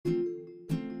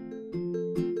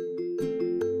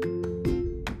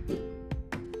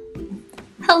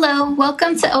Hello,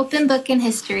 welcome to Open Book in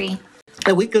History.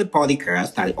 A weekly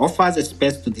podcast that offers a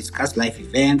space to discuss life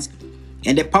events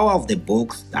and the power of the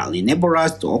books that will enable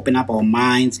us to open up our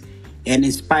minds and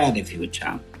inspire the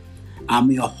future.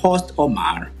 I'm your host,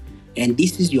 Omar, and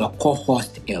this is your co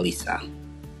host, Elisa.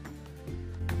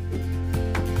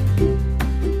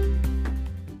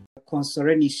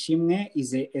 Consolee Nishimwe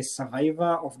is a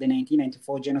survivor of the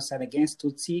 1994 genocide against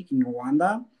Tutsi in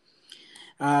Rwanda.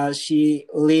 She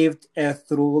lived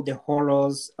through the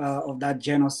horrors of that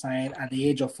genocide at the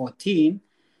age of 14.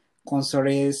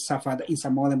 Consolee suffered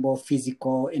insurmountable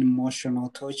physical and emotional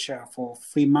torture for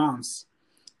 3 months,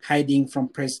 hiding from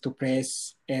place to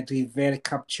place to evade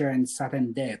capture and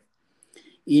sudden death.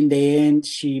 In the end,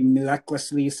 she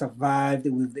miraculously survived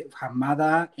with her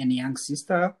mother and young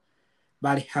sister,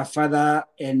 but her father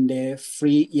and the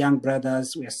 3 young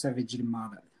brothers were savagely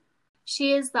murdered.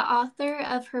 She is the author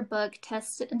of her book,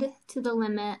 Tested to the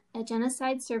Limit, a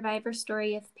genocide survivor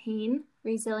story of pain,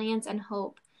 resilience, and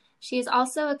hope. She is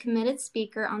also a committed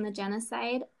speaker on the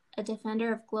genocide, a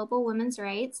defender of global women's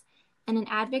rights, and an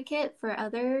advocate for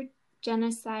other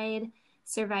genocide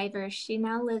survivors. She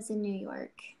now lives in New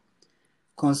York.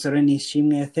 Consolee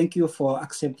Nishimwe, thank you for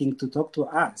accepting to talk to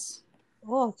us.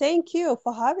 Oh, thank you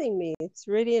for having me. It's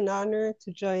really an honor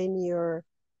to join your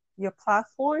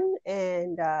platform,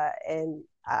 and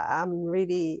I'm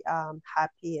really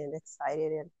happy and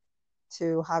excited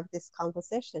to have this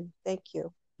conversation. Thank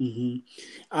you. Mm-hmm.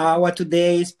 Our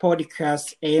today's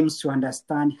podcast aims to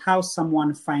understand how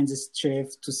someone finds the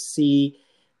strength to see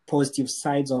positive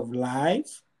sides of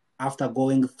life after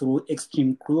going through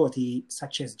extreme cruelty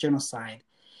such as genocide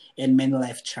and many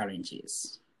life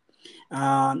challenges.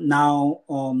 Now,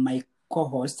 my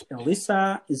co-host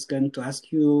Elisa is going to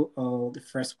ask you the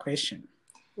first question.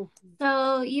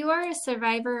 So, you are a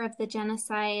survivor of the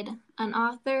genocide, an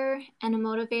author, and a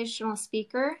motivational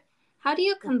speaker. How do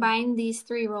you combine these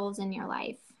 3 roles in your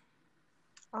life?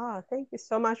 Thank you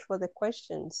so much for the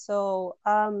question. So,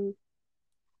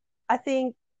 I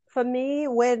think for me,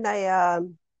 when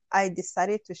I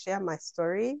decided to share my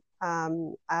story,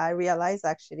 I realized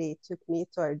actually it took me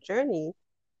to a journey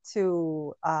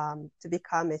to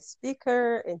become a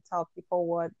speaker and tell people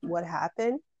what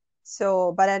happened.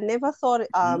 So, but I never thought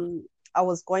I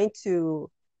was going to,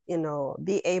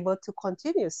 be able to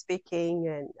continue speaking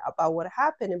and about what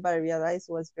happened. But I realized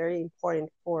it was very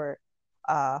important for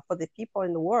the people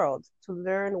in the world to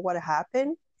learn what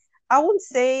happened. I wouldn't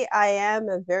say I am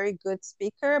a very good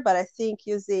speaker, but I think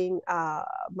using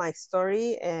my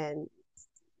story and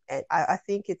I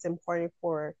think it's important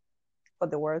for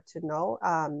the world to know.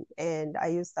 And I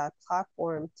use that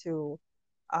platform to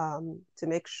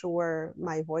make sure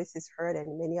my voice is heard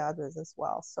and many others as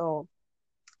well. So,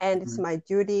 and it's my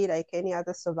duty, like any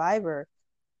other survivor,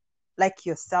 like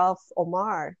yourself,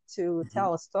 Omar, to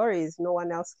tell our stories. No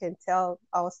one else can tell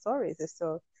our stories.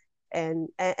 So, and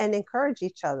encourage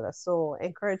each other. So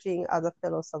encouraging other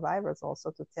fellow survivors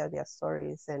also to tell their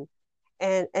stories and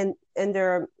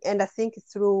I think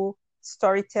through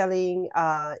storytelling,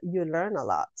 you learn a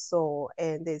lot. So,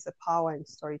 and there's a power in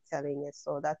storytelling. And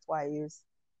so that's why I use,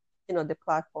 the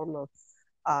platform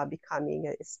of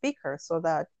becoming a speaker so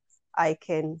that I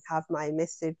can have my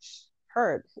message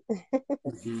heard.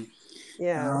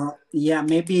 Yeah.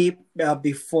 Maybe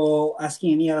before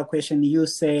asking any other question, you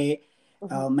say,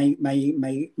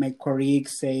 my colleague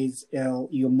says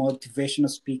you're a motivational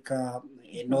speaker,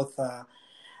 an author.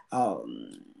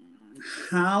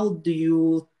 How do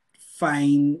you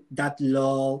find that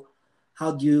role?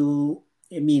 How do you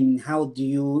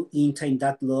enter in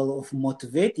that role of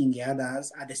motivating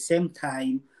others at the same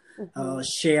time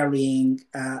sharing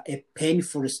a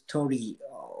painful story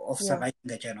of surviving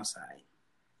the genocide?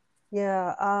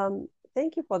 Yeah,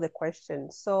 thank you for the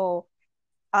question. So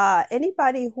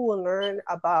anybody who will learn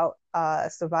about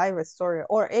survivor story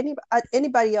or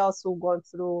anybody else who gone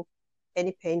through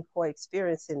any painful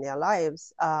experience in their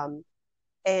lives,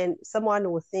 and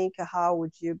someone will think, how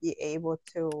would you be able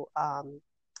to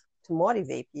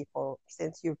motivate people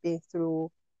since you've been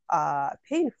through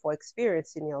painful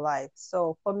experience in your life?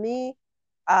 So for me,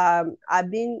 I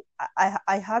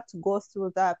had to go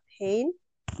through that pain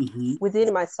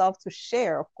within myself to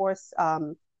share, of course,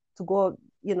 to go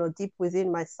deep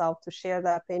within myself to share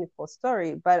that painful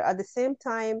story. But at the same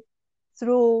time,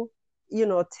 through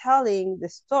telling the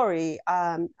story,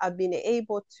 I've been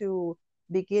able to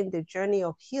begin the journey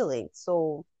of healing.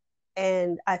 So,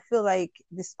 and I feel like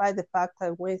despite the fact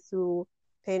I went through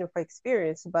painful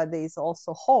experience, but there is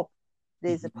also hope.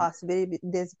 There's a possibility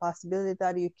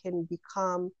that you can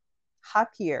become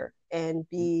happier and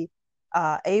be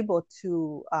able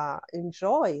to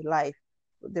enjoy life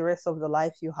the rest of the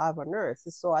life you have on earth.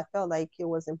 So I felt like it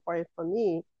was important for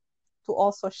me to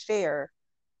also share,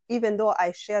 even though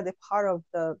I share the part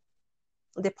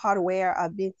where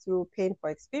I've been through painful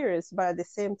experience, but at the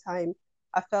same time,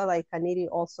 I felt like I needed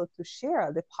also to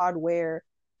share the part where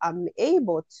I'm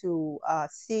able to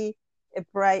see a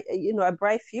bright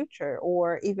future,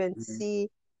 or even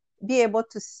be able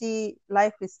to see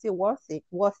life is still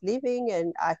worth living,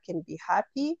 and I can be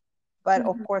happy. But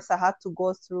of course, I had to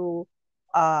go through,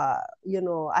 I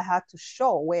had to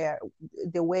show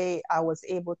the way I was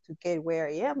able to get where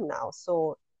I am now.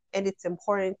 So, and it's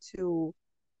important to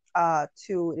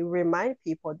remind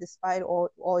people, despite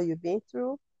all you've been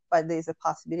through, but there's a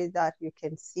possibility that you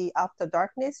can see after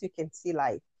darkness, you can see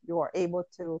light. You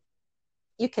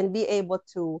can be able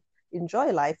to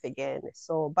enjoy life again.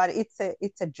 So, but it's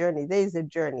a journey. There is a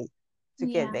journey to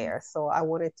get there. So I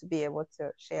wanted to be able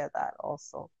to share that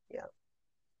also. Yeah.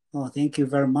 Oh, thank you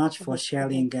very much for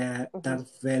sharing that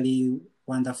very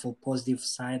wonderful, positive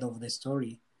side of the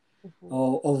story,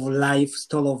 of life,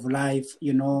 story of life.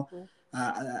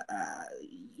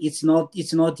 It's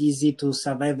not easy to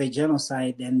survive a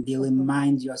genocide and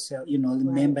remind yourself,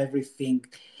 remember everything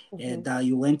that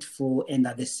you went through, and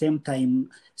at the same time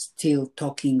still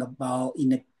talking about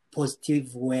in a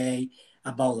positive way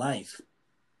about life.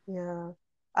 Yeah.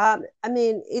 I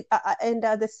mean, and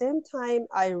at the same time,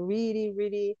 I really,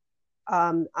 really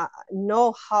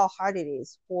know how hard it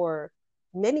is for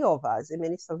many of us and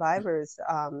many survivors,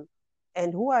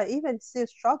 and who are even still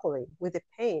struggling with the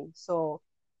pain. So,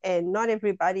 and not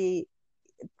everybody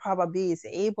probably is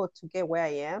able to get where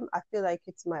I am. I feel like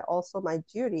it's also my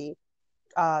duty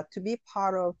to be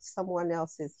part of someone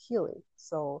else's healing.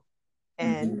 So,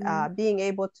 and being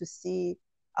able to see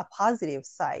a positive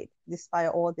side despite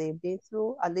all they've been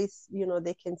through, at least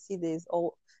they can see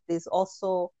there's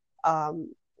also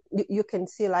you can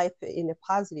see life in a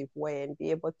positive way and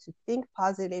be able to think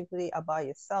positively about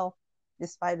yourself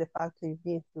despite the fact that you've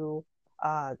been through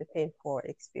the painful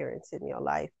experience in your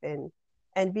life,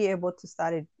 and be able to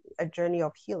start a journey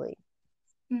of healing.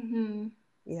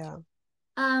 Yeah.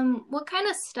 What kind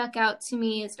of stuck out to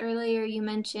me is earlier you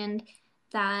mentioned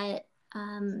that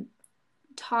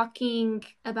talking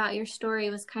about your story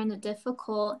was kind of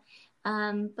difficult,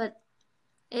 but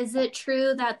is it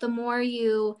true that the more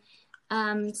you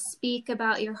speak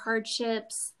about your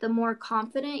hardships, the more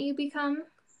confident you become?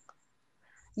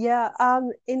 Yeah,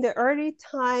 in the early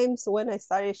times when I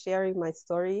started sharing my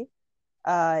story,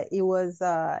 it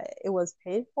was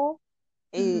painful.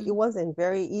 It wasn't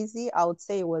very easy. I would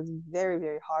say it was very,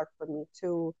 very hard for me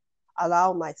to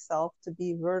allow myself to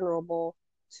be vulnerable,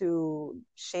 to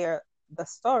share the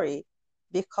story,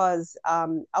 because I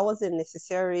wasn't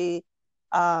necessarily,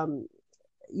 I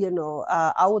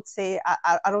would say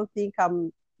I don't think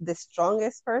I'm the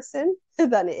strongest person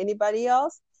than anybody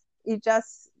else. It's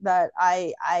just that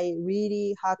I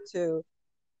really had to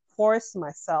force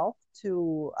myself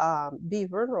to be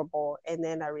vulnerable, and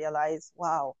then I realized,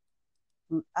 wow,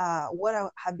 what I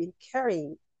have been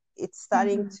carrying, it's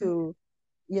starting to,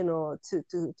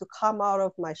 to come out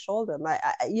of my shoulder.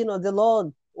 The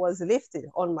load was lifted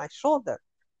on my shoulder.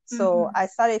 So I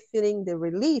started feeling the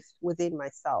relief within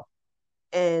myself,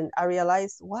 and I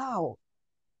realized, wow,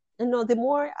 the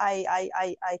more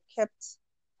I kept,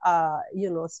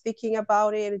 speaking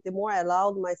about it, the more I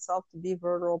allowed myself to be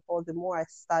vulnerable, the more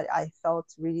I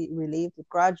felt really relieved,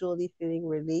 gradually feeling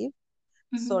relieved.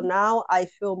 So now I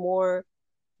feel more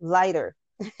lighter.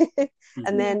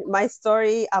 And then my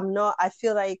story, I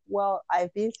feel like, well,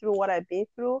 I've been through what I've been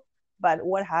through, but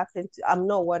I'm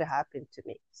not what happened to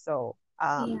me. So,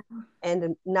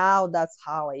 and now that's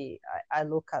how I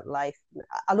look at life.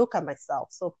 I look at myself.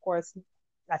 So of course,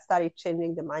 I started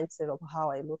changing the mindset of how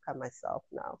I look at myself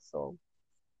now. So,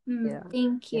 yeah.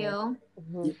 Thank you.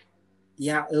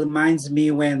 Yeah, it reminds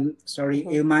me when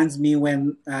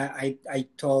I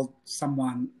told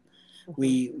someone,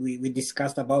 we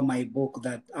discussed about my book,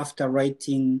 that after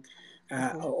writing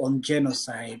on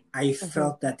genocide, I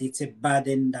felt that it's a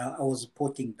burden that I was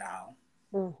putting down.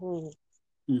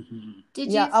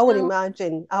 I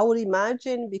would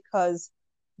imagine, because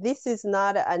this is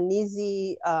not an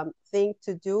easy thing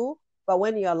to do, but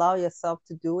when you allow yourself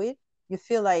to do it, you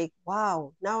feel like,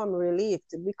 wow, now I'm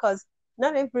relieved, because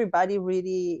not everybody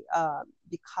really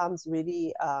becomes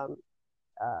really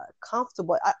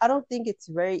comfortable. I don't think it's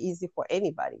very easy for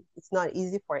anybody. It's not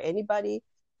easy for anybody,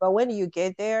 but when you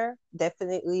get there,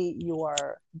 definitely you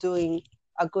are doing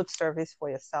a good service for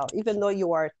yourself, even though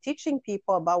you are teaching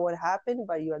people about what happened,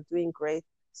 but you are doing great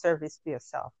service to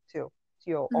yourself too, to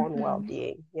your own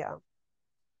well-being. Yeah.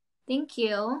 Thank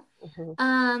you.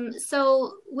 Mm-hmm.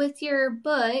 So with your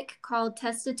book called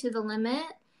Tested to the Limit,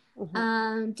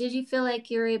 Mm-hmm. did you feel like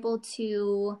you were able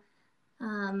to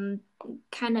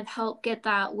kind of help get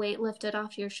that weight lifted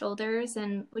off your shoulders?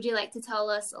 And would you like to tell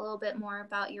us a little bit more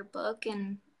about your book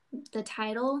and the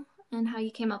title and how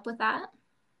you came up with that?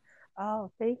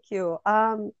 Oh, thank you.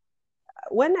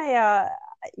 When I,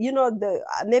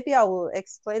 maybe I will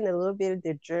explain a little bit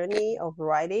the journey of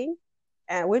writing,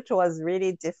 and which was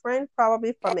really different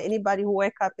probably from anybody who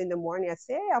wake up in the morning and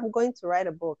say, hey, I'm going to write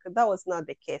a book. That was not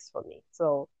the case for me.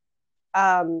 So,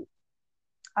 um,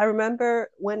 I remember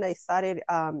when I started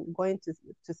going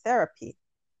to therapy,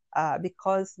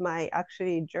 because my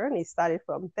actually journey started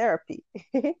from therapy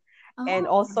and Oh.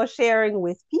 also sharing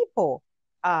with people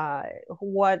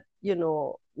what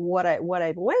I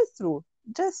went through,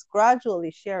 just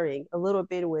gradually sharing a little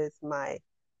bit with my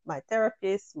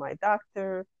therapist, my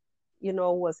doctor,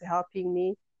 was helping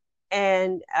me.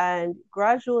 And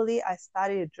gradually I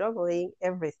started juggling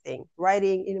everything,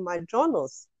 writing in my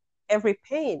journals every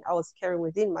pain I was carrying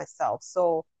within myself.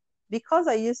 So because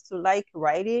I used to like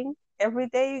writing every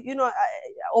day,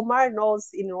 Omar knows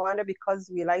in Rwanda,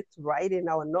 because we like to write in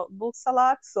our notebooks a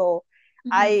lot. So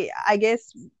Mm-hmm. I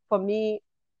guess for me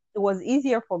it was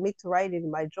easier for me to write in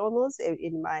my journals.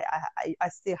 In my I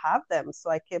still have them,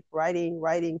 so I kept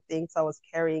writing things I was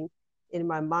carrying in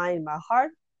my mind, my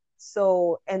heart.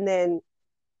 So, and then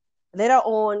later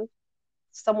on,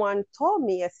 someone told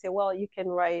me, I said, well, you can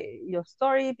write your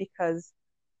story because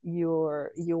you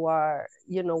are,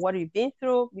 what you've been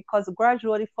through. Because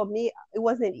gradually for me, it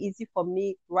wasn't easy for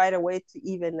me right away to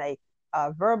even like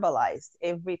verbalize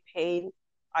every pain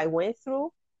I went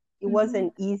through. It Mm-hmm.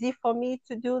 wasn't easy for me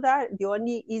to do that.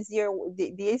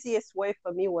 The easiest way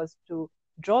for me was to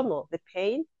journal the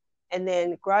pain. And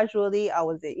then gradually I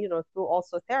was, through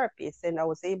also therapists, and I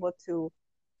was able to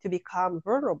become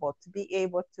vulnerable, to be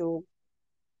able to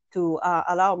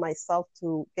allow myself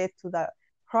to get to that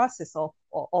process of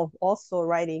also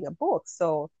writing a book.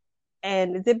 So,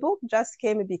 and the book just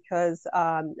came because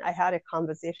I had a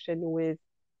conversation with,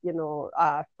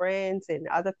 friends and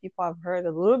other people. I've heard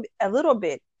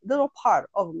little part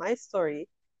of my story,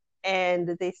 and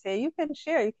they say you can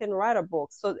share, you can write a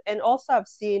book. So, and also I've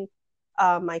seen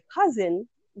my cousin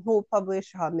who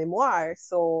published her memoir.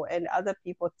 So, and other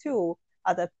people too,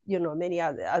 many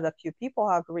other few people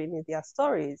have written their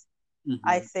stories.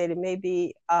 I Mm-hmm. said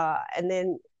maybe, and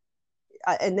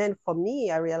then for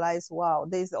me, I realized, wow,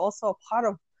 there's also a part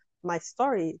of my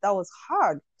story that was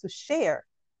hard to share,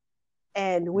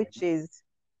 and which is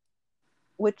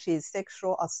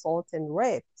sexual assault and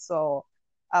rape. So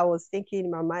I was thinking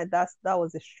in my mind that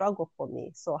was a struggle for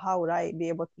me. So how would I be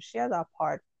able to share that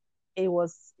part? It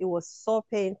was so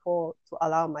painful to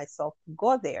allow myself to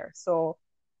go there. So,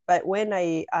 but when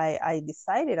I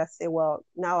decided, I said, well,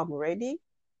 now I'm ready.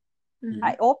 Mm-hmm.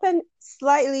 I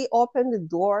slightly opened the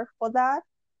door for that.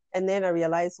 And then I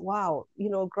realized, wow,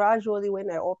 gradually when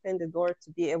I opened the door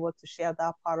to be able to share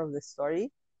that part of the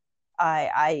story,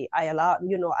 I allowed,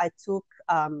 I took,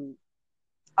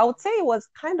 I would say it was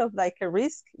kind of like a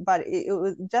risk, but it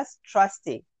was just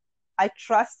trusting. I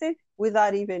trusted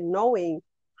without even knowing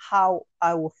how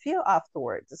I will feel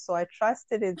afterwards. So I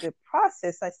trusted in the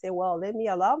process. I said, well, let me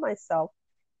allow myself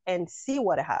and see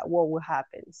what will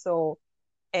happen. So,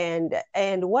 and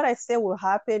what I say will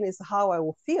happen is how I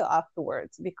will feel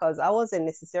afterwards, because I wasn't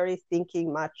necessarily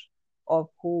thinking much of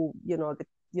who,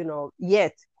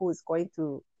 yet who is going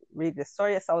to read the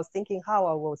story. So I was thinking how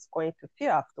I was going to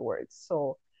feel afterwards.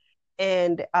 So,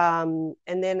 and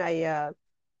then I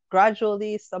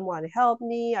gradually someone helped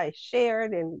me. I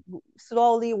shared, and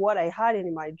slowly what I had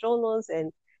in my journals,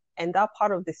 and that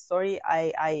part of the story,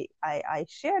 I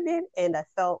shared it, and I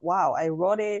felt, wow, I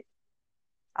wrote it,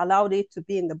 allowed it to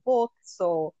be in the book.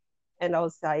 So, and I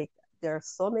was like, there are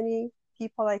so many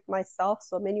people like myself,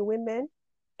 so many women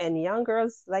and young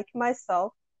girls like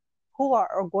myself who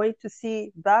are going to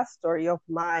see that story of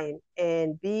mine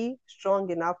and be strong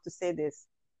enough to say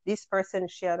this person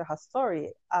shared her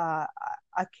story. I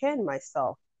can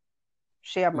myself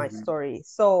share my Mm-hmm. story.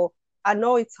 So I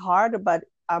know it's hard, but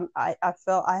I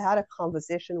felt I had a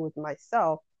conversation with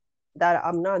myself that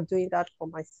I'm not doing that for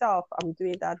myself. I'm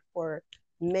doing that for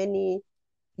many,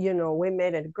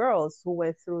 women and girls who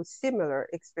went through similar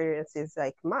experiences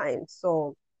like mine.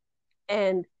 So,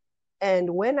 and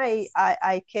when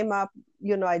I came up,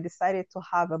 I decided to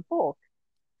have a book.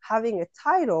 Having a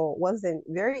title wasn't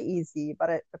very easy, but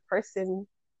a person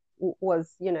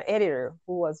was, editor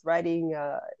who was writing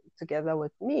together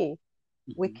with me.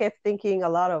 We Mm-hmm. kept thinking a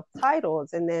lot of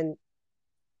titles, and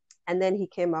And then he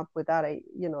came up with that,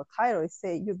 title. He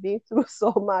said, "You've been through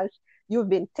so much. You've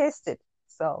been tested."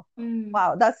 So,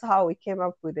 wow, that's how we came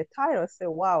up with the title.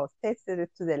 So, wow, tested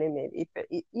it to the limit.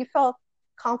 It felt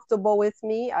comfortable with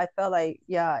me. I felt like,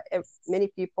 yeah, many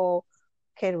people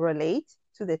can relate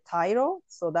to the title.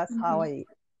 So that's how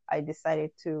I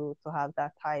decided to have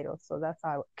that title. So that's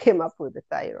how I came up with the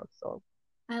title. So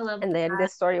I love and that. then the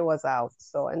story was out.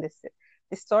 So and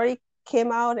the story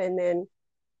came out, and then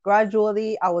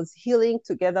gradually I was healing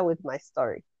together with my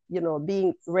story,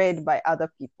 being read by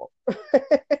other people.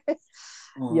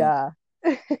 Yeah.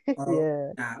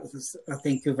 Yeah.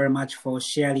 Thank you very much for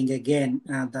sharing again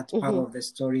that part of the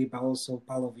story, but also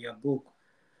part of your book.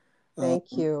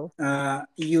 Thank you.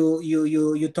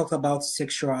 You talk about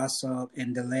sexual assault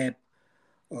and the lab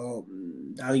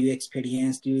how you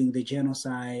experienced during the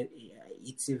genocide.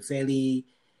 It's a very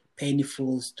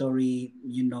painful story,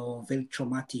 very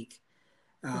traumatic.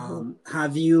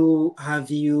 Have you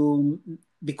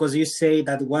because you say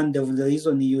that one of the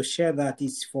reason you share that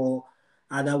is for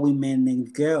other women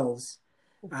and girls.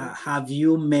 Have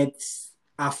you met,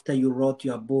 after you wrote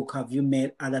your book, have you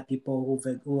met other people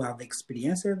who have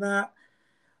experienced that?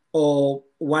 Or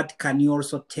what can you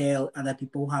also tell other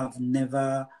people who have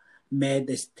never made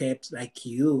the steps like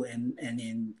you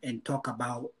and talk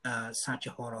about such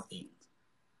a horror thing?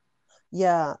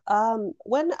 Yeah.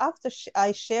 When after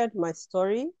I shared my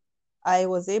story, I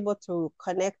was able to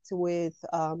connect with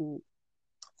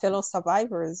fellow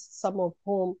survivors, some of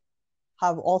whom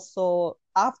have also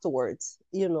afterwards,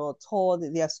 told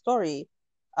their story.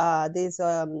 There's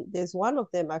one of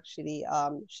them actually.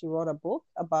 She wrote a book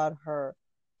about her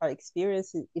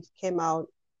experience. It came out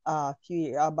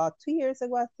about 2 years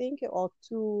ago, I think, or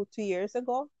two years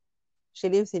ago. She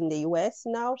lives in the US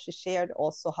now. She shared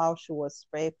also how she was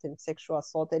raped and sexual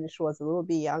assaulted, and she was a little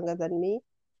bit younger than me.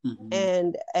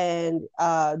 And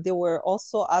there were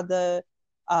also other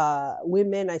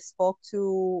women I spoke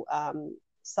to.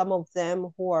 Some of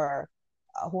them who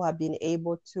have been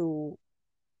able to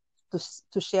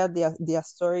share their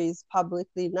stories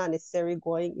publicly, not necessarily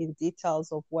going in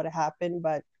details of what happened,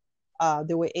 but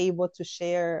they were able to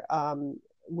share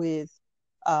with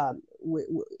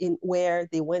in where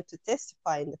they went to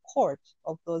testify in the court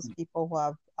of those people who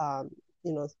have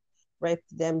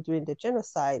raped them during the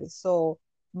genocide. So,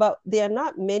 but there are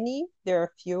not many. There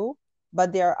are few,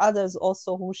 but there are others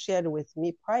also who shared with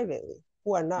me privately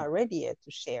who are not ready yet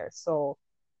to share. So,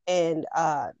 and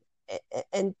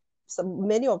so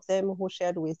many of them who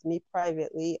shared with me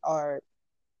privately are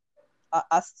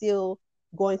still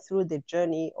going through the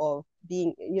journey of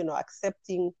being,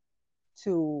 accepting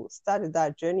to start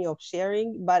that journey of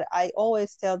sharing. But I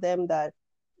always tell them that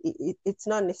it's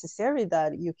not necessary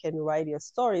that you can write your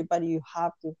story, but you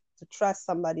have to trust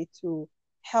somebody to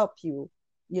help you,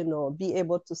 be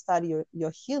able to start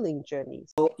your healing journey.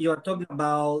 So you're talking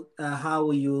about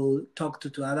how you talk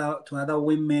to other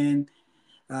women.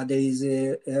 There is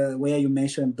where you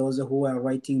mentioned those who are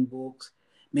writing books,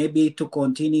 maybe to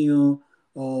continue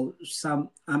or some.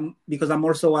 Because I'm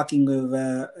also working with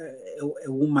a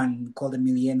woman called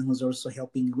Emilienne who's also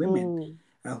helping women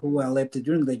who were left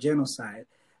during the genocide.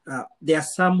 There are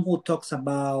some who talks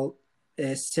about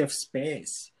a safe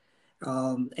space,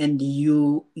 and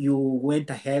you went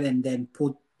ahead and then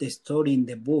put the story in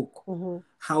the book.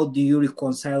 How do you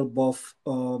reconcile both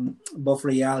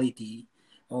reality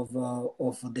of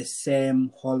the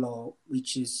same horror,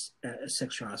 which is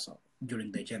sexual assault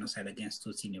during the genocide against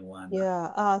Tutsi in Rwanda?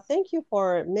 Yeah, thank you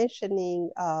for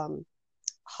mentioning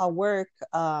her work,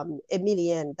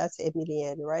 Emilienne. That's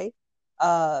Emilienne, right?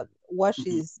 What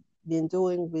she's been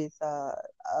doing with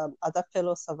other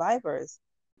fellow survivors.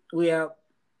 We are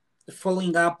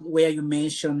following up where you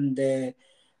mentioned the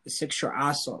sexual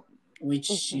assault,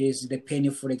 which is the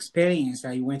painful experience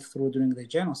that you went through during the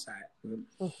genocide.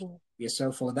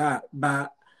 Yourself for that,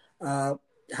 but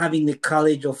having the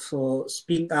courage of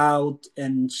speaking out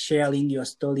and sharing your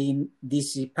story.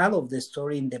 This is part of the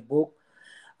story in the book.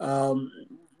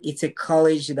 It's a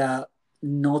courage that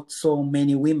not so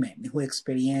many women who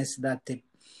experienced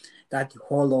that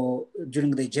horror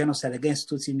during the genocide against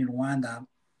Tutsi in Rwanda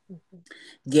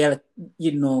get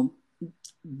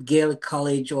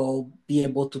courage or be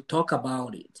able to talk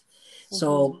about it.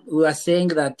 So we are saying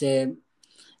that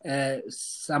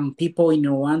some people in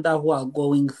Rwanda who are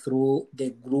going through the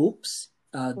groups,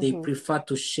 they prefer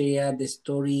to share the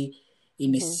story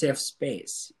in a safe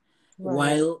space.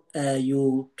 While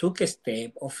you took a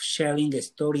step of sharing a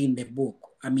story in the book,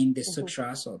 the sexual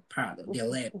assault part, the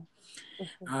lab.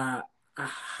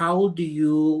 How do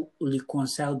you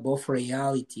reconcile both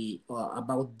reality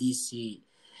about this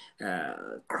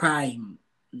crime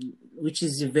which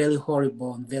is very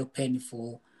horrible and very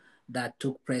painful, that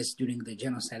took place during the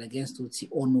genocide against Tutsi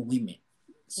on women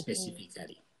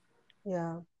specifically.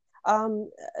 Yeah.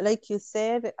 Like you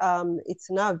said, it's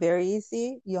not very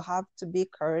easy. You have to be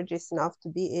courageous enough to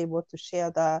be able to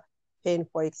share the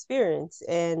painful experience.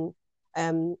 And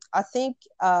I think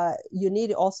you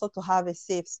need also to have a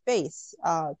safe space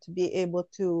to be able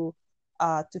to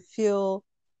feel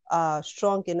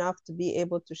strong enough to be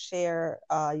able to share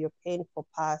your painful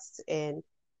past, and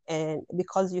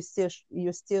because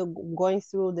you're still going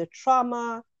through the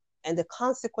trauma and the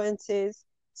consequences.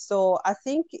 So I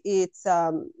think it's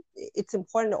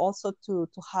important also to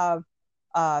have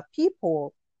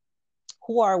people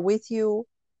who are with you.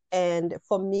 And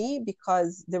for me,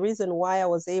 because the reason why I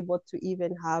was able to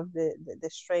even have the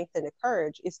strength and the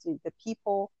courage is the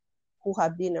people who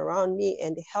have been around me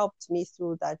and helped me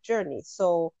through that journey.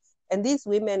 So, and these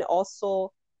women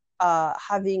also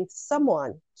having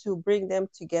someone to bring them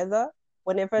together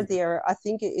whenever they're, I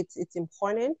think it's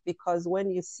important, because when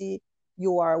you see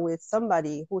you are with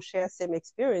somebody who shares same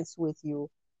experience with you,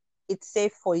 it's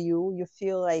safe for you. You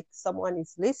feel like someone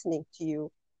is listening to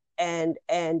you, and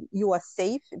you are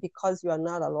safe because you are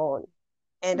not alone.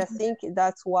 And I think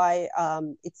that's why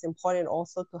it's important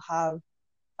also to have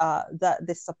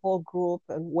the support group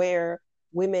where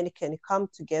women can come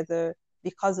together,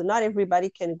 because not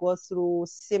everybody can go through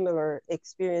similar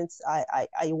experience I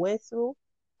went through.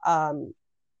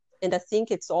 And I think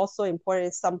it's also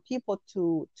important some people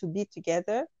to be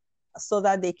together so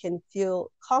that they can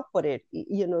feel comforted.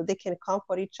 You know, they can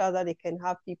comfort each other. They can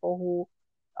have people who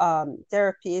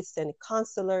therapists and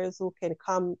counselors who can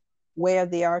come where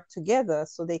they are together,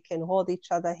 so they can hold each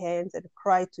other hands and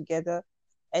cry together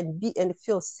and be and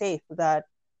feel safe that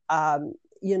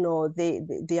you know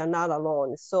they are not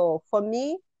alone. So for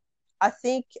me, I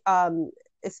think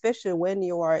especially when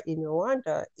you are in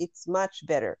Rwanda, it's much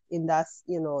better in that,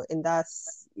 you know, in that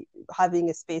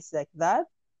having a space like that.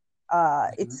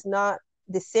 It's not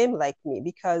the same like me,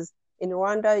 because in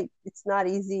Rwanda it's not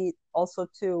easy also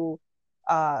to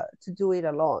do it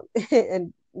alone.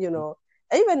 And you know,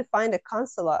 even find a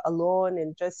counselor alone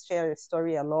and just share a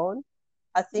story alone.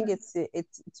 I think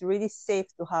it's really safe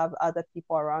to have other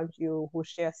people around you who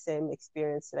share same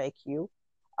experience like you.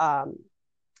 Um,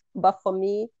 but for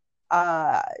me,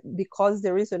 uh, because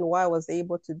the reason why I was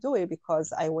able to do it,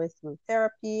 because I went through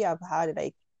therapy, I've had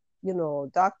like, you know,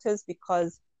 doctors,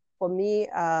 because for me,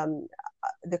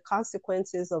 the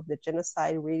consequences of the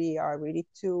genocide really are really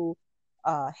too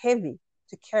heavy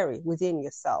to carry within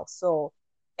yourself. So,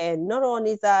 and not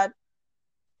only that,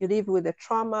 you live with the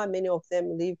trauma. Many of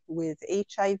them live with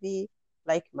HIV,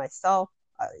 like myself.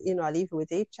 You know, I live with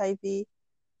HIV,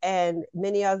 and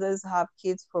many others have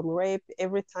kids from rape.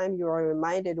 Every time you are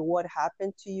reminded what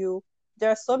happened to you, there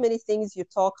are so many things you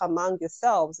talk among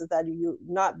yourselves that you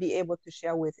not be able to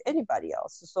share with anybody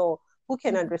else. So who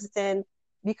can understand?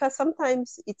 Because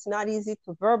sometimes it's not easy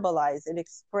to verbalize and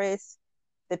express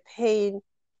the pain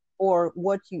or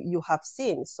what you have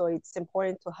seen. So it's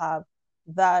important to have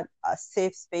that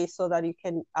safe space so that you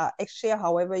can share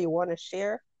however you want to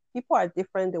share. People are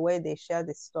different the way they share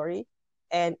the story.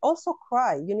 And also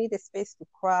cry. You need a space to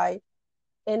cry.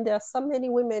 And there are so many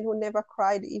women who never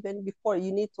cried even before.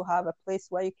 You need to have a place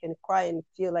where you can cry and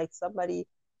feel like somebody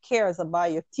cares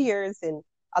about your tears and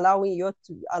allowing you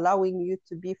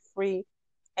to be free.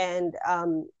 And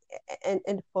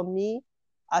and for me,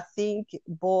 I think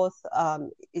both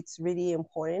it's really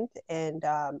important, and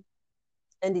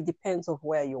it depends of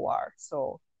where you are.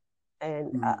 So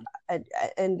and and,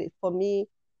 and for me,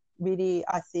 really,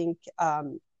 I think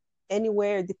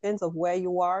anywhere, it depends of where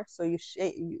you are. So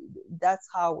that's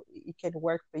how it can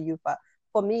work for you. But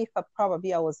for me, if I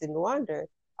was in Rwanda,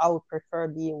 I would prefer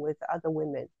being with other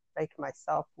women like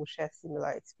myself who share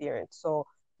similar experience, so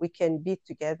we can be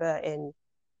together and,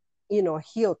 you know,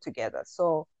 heal together.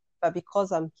 So, but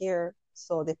because I'm here,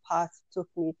 so the path took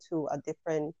me to a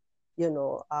different, you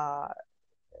know,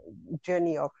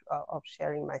 journey of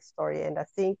sharing my story. And I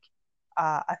think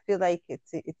I feel like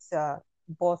it's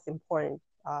both important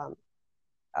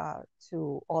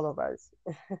to all of us.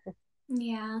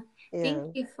 Yeah, Yeah.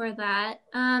 thank you for that.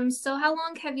 So how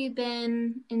long have you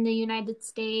been in the United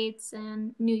States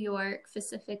and New York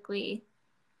specifically?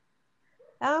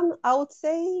 I would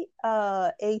say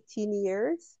 18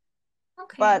 years.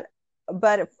 Okay.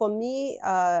 But for me,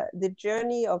 the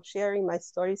journey of sharing my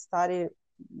story started,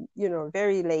 you know,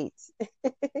 very late.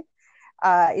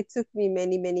 It took me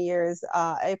many, many years.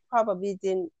 I probably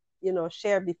didn't, you know,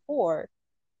 share before.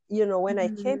 You know, when I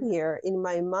came here, in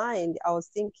my mind, I was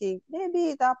thinking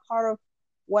maybe that part of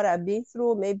what I've been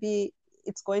through, maybe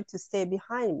it's going to stay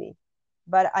behind me.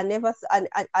 but I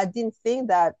didn't think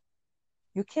that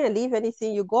you can't leave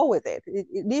anything, you go with it.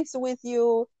 It lives with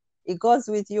you, it goes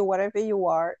with you wherever you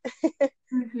are.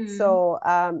 So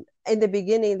in the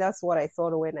beginning, that's what I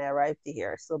thought when I arrived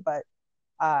here. So but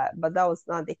that was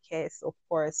not the case. Of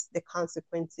course, the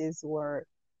consequences were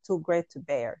too great to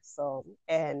bear. So,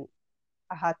 and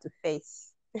I had to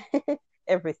face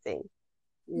everything.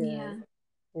 Yeah.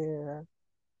 Yeah.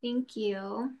 Thank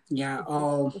you. Yeah,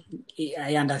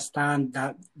 I understand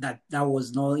that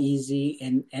was not easy,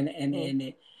 and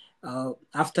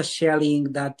after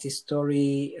sharing that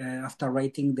story, after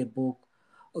writing the book,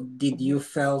 did you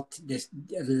felt this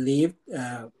relieved,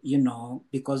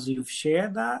 because you've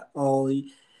shared that, or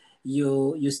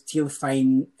you still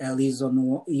find a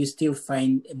reason, you still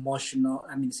find emotional,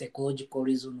 psychological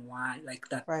reason why, like,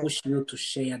 that push you to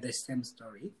share the same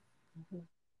story?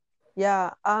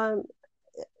 Yeah.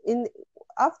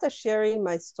 After sharing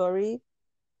my story,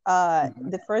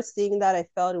 the first thing that I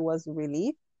felt was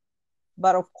relief.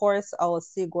 But of course, I was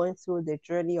still going through the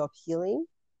journey of healing.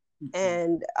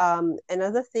 And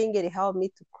another thing, it helped me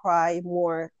to cry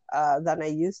more than I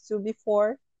used to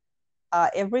before.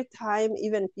 Every time,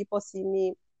 even people see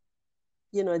me,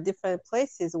 different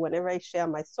places, whenever I share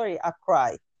my story, I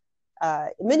cry.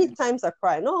 Many times I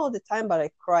cry, not all the time, but I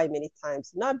cry many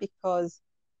times. Not because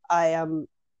I am,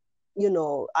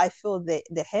 I feel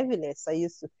the heaviness I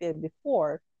used to feel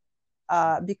before,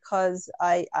 because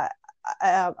I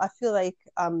feel like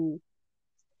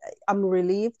I'm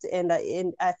relieved, and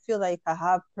I feel like I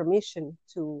have permission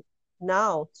to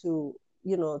now to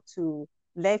to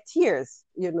let tears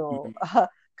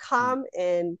come,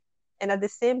 and at the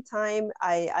same time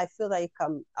I feel like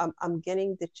I'm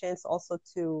getting the chance also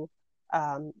to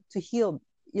heal,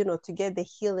 to get the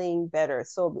healing better.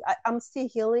 So I'm still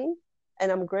healing,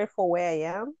 and I'm grateful where I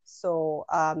am. So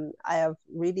I have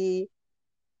really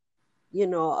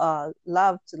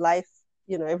loved life.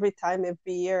 Every time,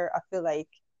 every year, I feel like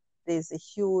there's a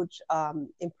huge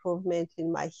improvement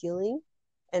in my healing,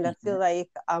 and I feel like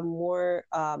I'm more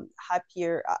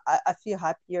happier. I feel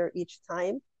happier each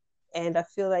time, and I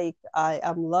feel like I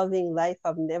am loving life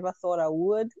I've never thought I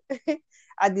would.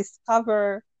 I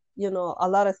discover a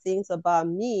lot of things about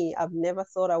me I've never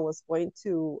thought I was going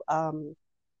to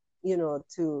you know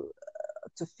to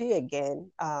feel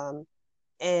again.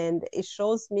 And it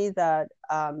shows me that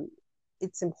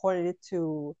it's important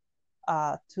to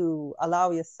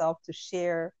allow yourself to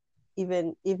share,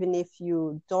 even if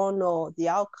you don't know the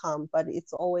outcome. But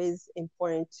it's always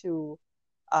important to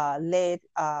let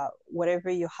whatever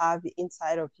you have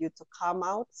inside of you to come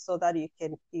out, so that you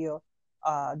can feel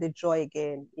the joy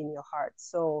again in your heart.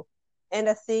 So, and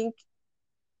I think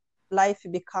life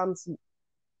becomes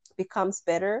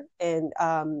better, and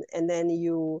then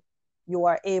you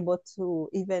are able to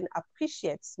even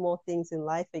appreciate small things in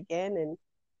life again.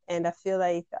 And I feel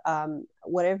like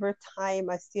whatever time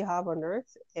I still have on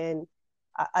earth, and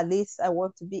at least I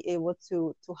want to be able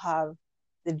to have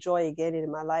the joy again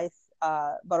in my life.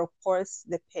 But of course,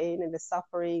 the pain and the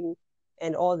suffering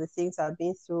and all the things I've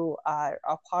been through are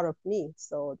part of me,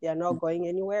 so they are not going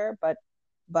anywhere.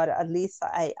 But at least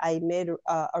I made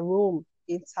a room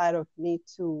inside of me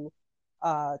to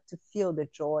feel the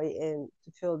joy, and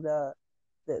to feel the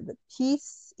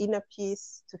peace, inner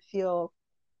peace, to feel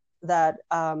that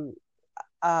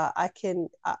I can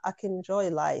enjoy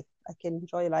life. I can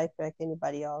enjoy life like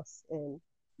anybody else, and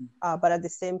but at the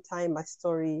same time, my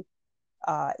story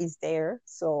is there.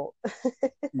 So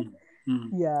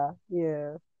yeah.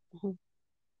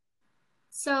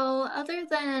 So, other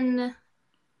than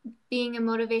being a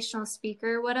motivational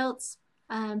speaker, what else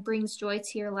brings joy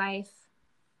to your life?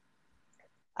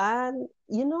 And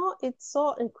it's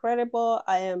so incredible.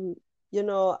 I am,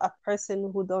 a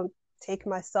person who don't take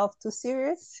myself too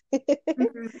serious.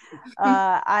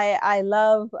 I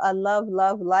love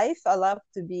life. I love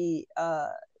to be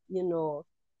I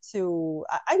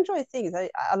enjoy things.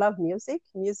 I love music.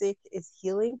 Music is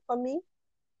healing for me.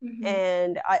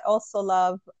 And I also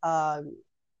love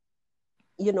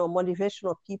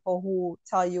motivational people who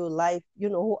tell you life,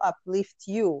 who uplift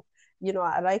you.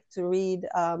 I like to read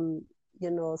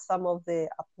some of the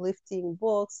uplifting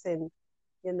books, and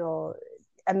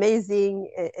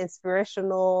amazing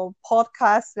inspirational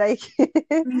podcasts like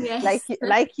Yes.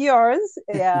 like yours.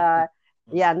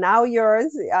 Now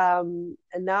yours. And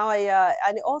now I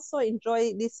also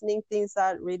enjoy listening things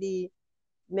that really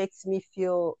makes me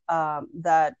feel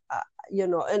that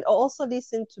and also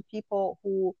listen to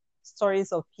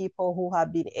stories of people who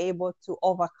have been able to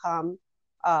overcome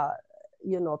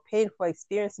painful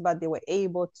experience, but they were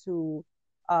able to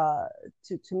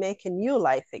make a new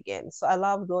life again. So I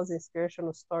love those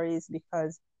inspirational stories,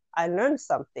 because I learned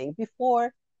something.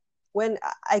 Before, when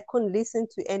I couldn't listen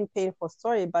to any painful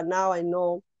story, but now I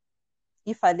know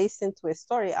if I listen to a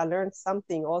story, I learn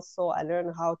something. Also, I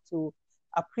learn how to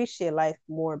appreciate life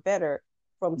more better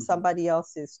from somebody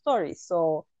else's story.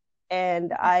 So,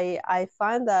 and I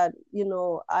find that, you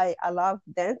know, I love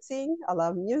dancing, I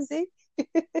love music,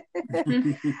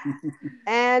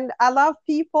 and I love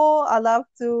people. I love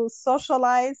to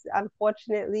socialize.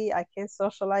 Unfortunately, I can't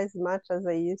socialize much as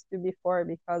I used to before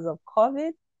because of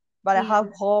COVID. But I have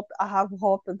hope. I have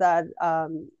hope that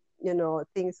you know,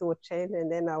 things will change,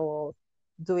 and then I will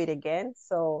do it again.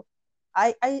 So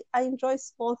I enjoy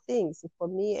small things. For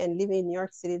me, and living in New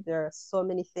York City, there are so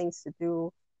many things to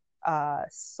do,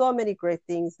 so many great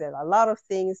things. There are a lot of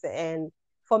things, and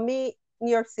for me,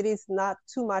 New York City is not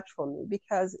too much for me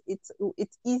because it's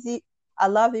easy. I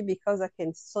love it because I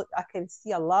can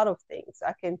see a lot of things.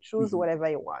 I can choose whatever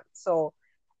I want. So,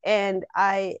 and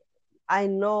I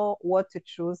know what to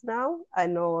choose now. I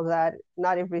know that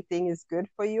not everything is good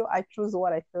for you. I choose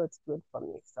what I feel is good for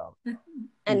me. So,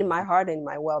 and in my heart and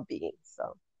my well-being.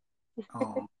 So,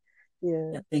 Oh,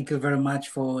 yeah. thank you very much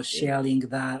for sharing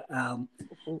that.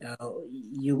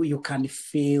 You can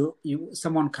feel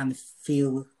someone can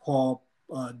feel hope.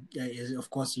 Of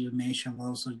course, you mentioned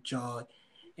also joy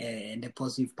and the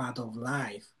positive part of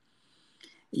life.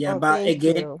 Yeah, Oh, but thank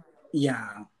again, you.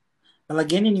 yeah, but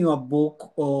again, in your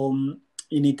book,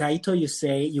 in the title, you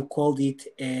say you called it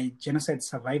a genocide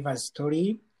survivor's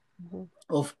story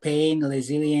of pain,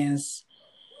 resilience,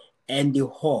 and the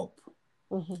hope.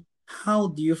 How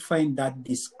do you find that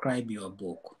describe your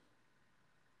book?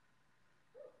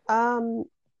 Um,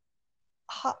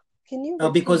 how, can you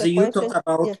repeat Because the you question? talk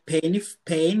about Yeah.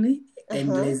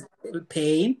 and Uh-huh.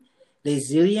 pain,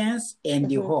 resilience, and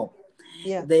the hope.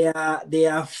 Yeah. They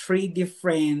are three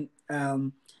different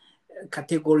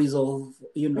categories of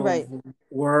Right.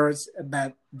 words.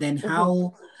 But then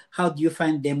how do you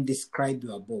find them describe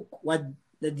your book? What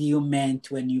do you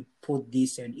meant when you put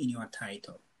this in your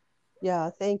title? Yeah.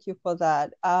 Thank you for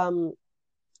that.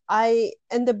 I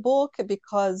in the book,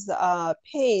 because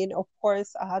pain, of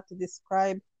course, I had to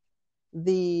describe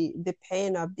the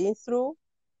pain I've been through,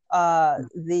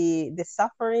 the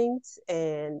sufferings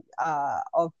and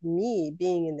of me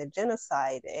being in the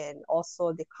genocide, and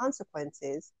also the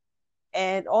consequences.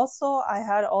 And also I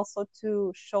had also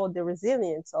to show the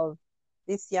resilience of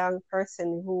this young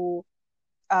person who,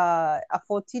 a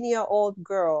 14-year-old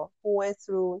girl who went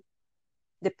through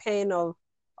the pain of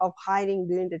hiding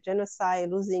during the genocide,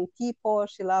 losing people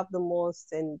she loved the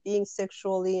most, and being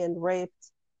sexually and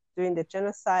raped during the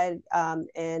genocide.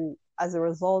 And as a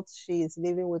result, she is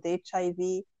living with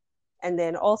HIV. And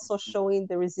then also showing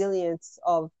the resilience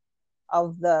of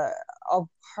the of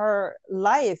her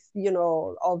life, you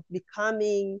know, of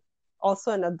becoming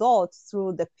also an adult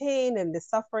through the pain and the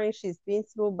suffering she's been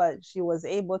through, but she was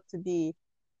able to be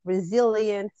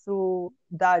resilient through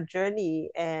that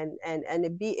journey, and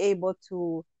be able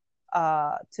to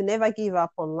never give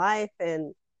up on life,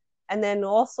 and then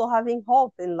also having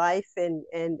hope in life,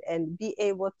 and be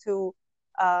able to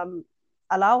um,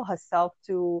 allow herself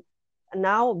to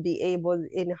now be able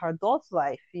in her adult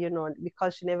life, you know,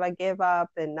 because she never gave up,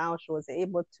 and now she was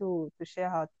able to share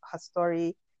her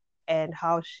story, and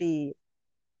how she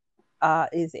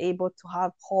is able to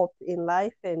have hope in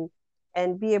life,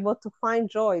 and be able to find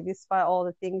joy despite all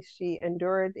the things she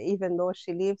endured, even though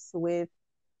she lives with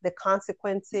the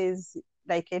consequences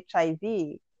like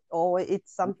HIV. Or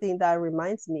it's something that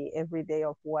reminds me every day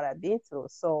of what I've been through.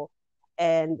 So,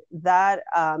 and that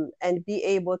and be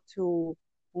able to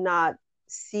not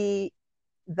see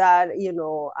that, you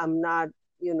know, I'm not,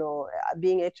 you know,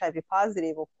 being HIV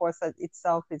positive, of course,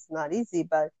 itself is not easy,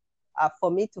 but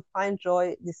for me to find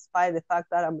joy despite the fact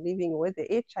that I'm living with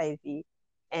the HIV,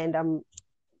 and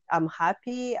I'm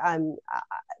happy.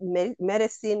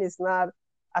 Medicine is not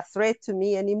a threat to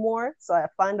me anymore. So I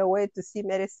found a way to see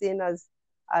medicine as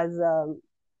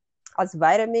as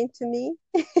vitamin to me.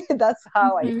 That's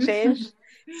how I changed.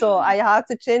 So I have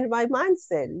to change my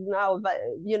mindset now. But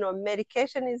you know,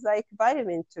 medication is like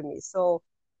vitamin to me. So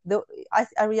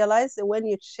I realized that when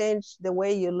you change the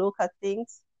way you look at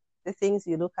things, the things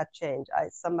you look at change.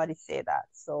 Somebody say that.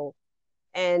 So,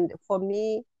 and for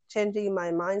me, changing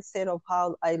my mindset of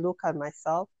how I look at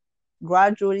myself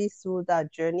gradually through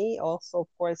that journey, also, of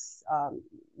course,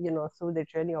 you know, through the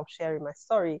journey of sharing my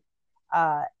story.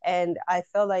 And I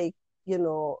felt like, you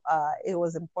know, it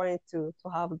was important to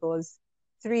have those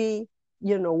three,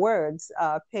 you know, words,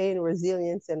 pain,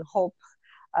 resilience, and hope,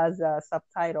 as a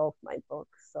subtitle of my book.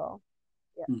 So,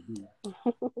 yeah.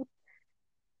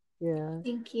 Yeah.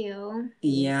 Thank you. Thank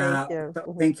Yeah, you.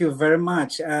 thank you very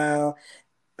much.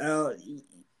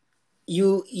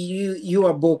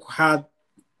 your book had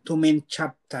too many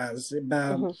chapters,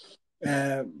 but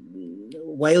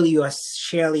while you are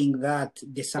sharing that,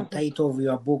 the subtitle of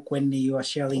your book, when you are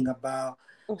sharing about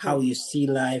how you see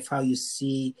life, how you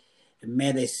see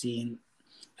medicine,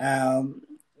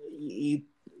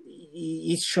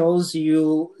 it shows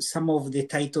you some of the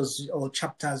titles or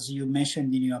chapters you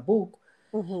mentioned in your book.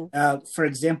 For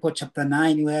example, chapter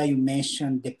 9, where you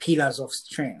mentioned the pillars of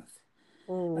strength.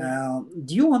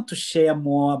 Do you want to share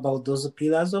more about those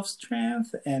pillars of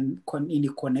strength and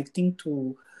in connecting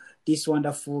to this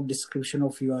wonderful description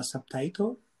of your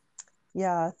subtitle?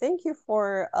 Yeah, thank you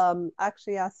for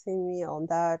actually asking me on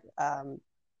that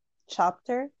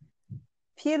chapter.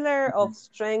 Pillar of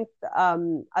strength,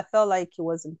 I felt like it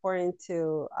was important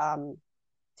to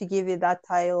give it that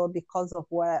title because of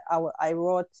what I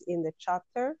wrote in the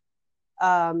chapter.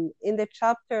 In the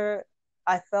chapter,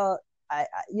 I felt,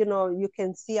 you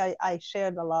can see I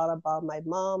shared a lot about my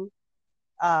mom,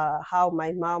 how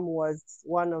my mom was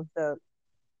one of the,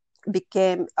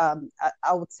 became, I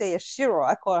would say a shiro.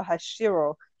 I call her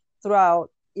shiro throughout,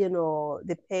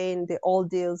 the pain, the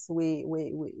ordeals we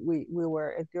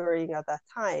were enduring at that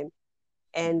time,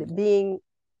 and being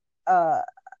a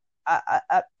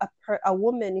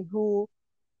woman who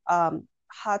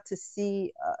had to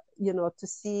see, to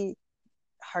see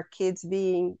her kids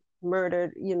being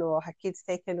murdered, her kids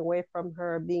taken away from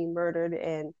her, being murdered,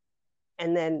 and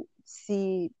then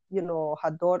see,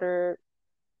 her daughter,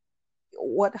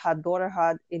 what her daughter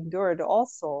had endured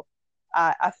also.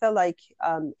 I felt like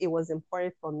it was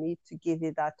important for me to give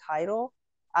it that title.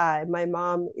 My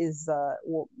mom is, a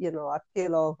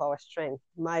pillar of our strength.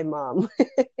 My mom,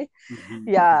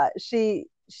 yeah, she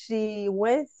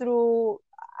went through.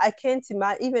 I can't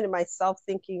imagine even myself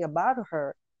thinking about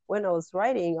her when I was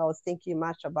writing. I was thinking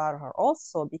much about her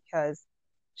also because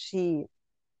she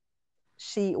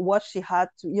what she had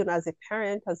to, as a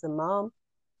parent, as a mom,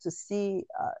 to see,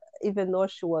 even though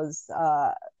she was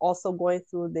also going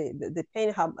through the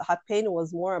pain, her pain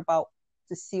was more about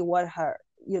to see what her,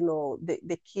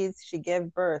 the kids she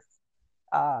gave birth,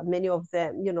 many of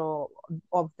them,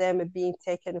 of them being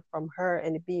taken from her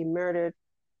and being murdered.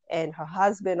 And her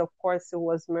husband, of course, who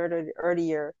was murdered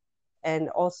earlier. And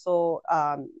also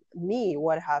me,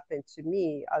 what happened to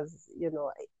me, as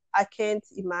I can't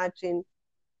imagine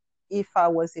if I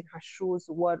was in her shoes,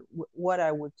 what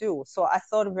I would do. So I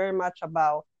thought very much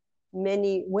about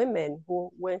many women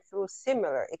who went through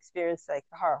similar experience like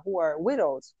her, who are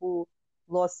widows, who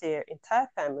lost their entire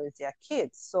families, their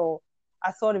kids. So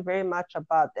I thought very much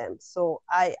about them. So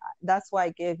that's why I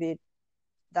gave it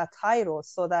that title,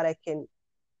 so that I can,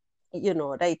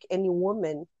 like any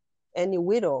woman, any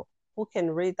widow who can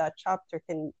read that chapter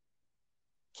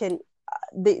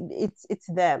it's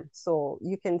them. So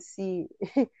you can see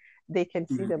they can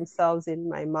see themselves in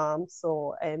my mom.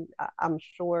 So, and I'm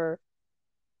sure,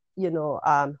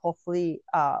 hopefully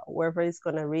whoever is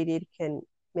going to read it can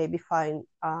maybe find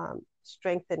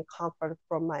strength and comfort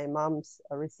from my mom's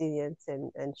resilience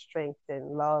and strength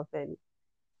and love. And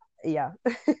yeah.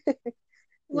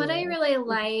 What I really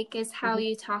like is how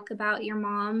you talk about your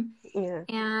mom,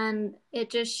 and it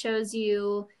just shows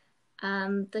you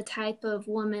the type of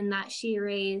woman that she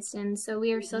raised. And so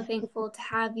we are so thankful to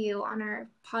have you on our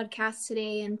podcast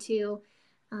today and to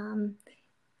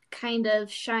kind of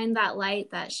shine that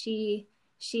light that she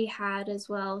had as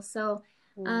well. So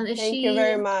thank you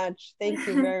very much. Thank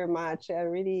you very much. I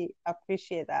really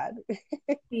appreciate that.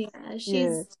 Yeah,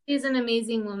 she's an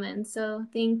amazing woman. So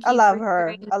thank you. I love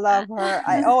her. I love her.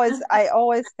 I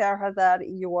always tell her that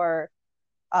you are,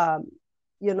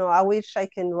 I wish I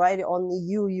can write only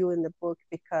you in the book,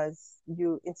 because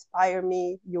you inspire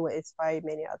me. You will inspire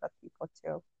many other people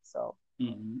too. So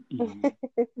thank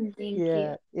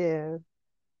you.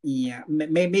 Yeah.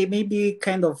 Maybe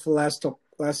kind of last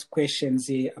questions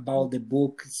about the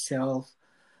book itself.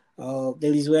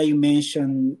 There is where you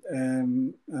mentioned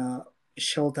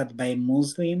sheltered by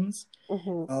Muslims.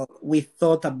 We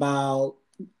thought about,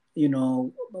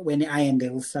 when I and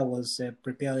Elsa was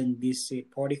preparing this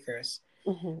podcast,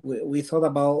 we thought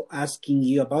about asking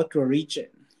you about religion,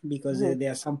 because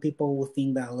there are some people who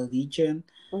think that religion,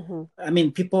 I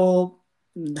mean, people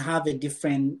have a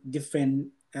different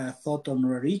thought on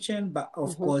religion, but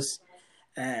of course,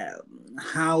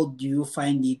 how do you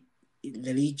find it,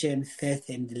 religion, faith,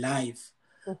 and life?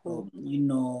 As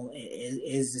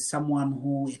someone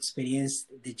who experienced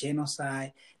the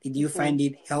genocide, did you find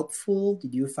it helpful?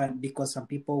 Did you find, because some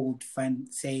people would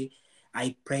say,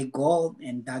 I pray God,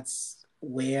 and that's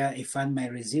where I find my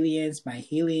resilience, my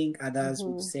healing. Others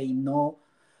would say, no,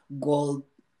 God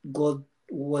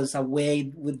was away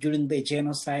during the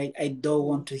genocide. I don't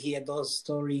want to hear those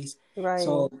stories. Right.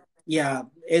 So yeah,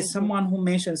 as someone who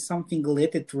mentioned something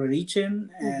related to religion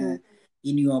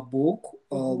in your book,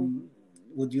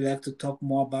 would you like to talk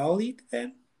more about it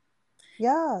then?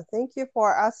 Yeah, thank you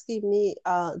for asking me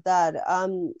that.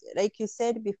 Like you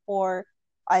said before,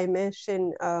 I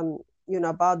mentioned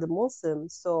about the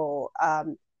Muslims. So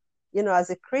as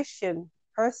a Christian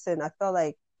person, I felt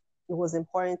like it was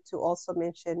important to also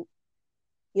mention,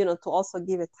 to also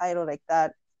give a title like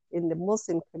that in the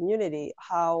Muslim community,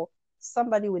 how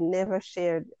somebody who never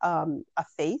shared a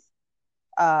faith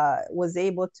was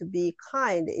able to be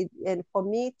kind. And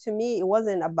to me, it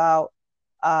wasn't about,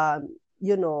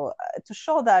 to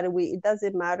show that it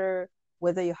doesn't matter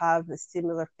whether you have a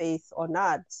similar faith or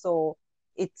not. So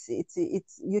it's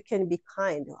you can be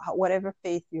kind, whatever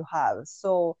faith you have.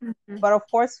 So, but of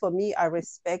course, for me, I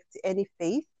respect any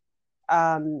faith.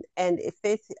 And if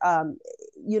faith,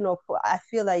 I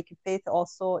feel like faith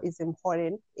also is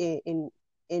important in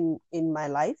my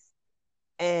life.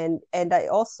 And I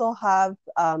also have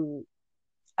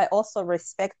I also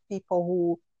respect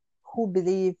people who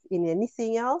believe in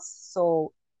anything else.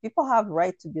 So people have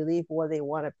right to believe what they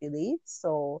want to believe.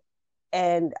 So,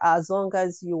 and as long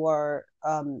as you are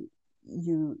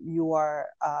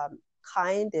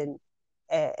kind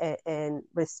and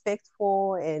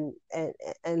respectful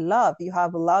and love, you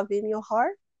have love in your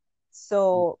heart.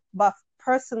 So, but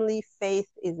personally, faith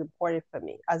is important for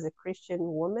me as a Christian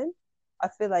woman. I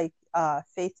feel like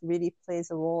faith really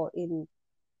plays a role in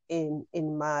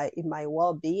my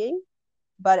well-being,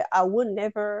 but I would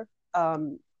never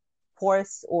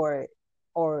force or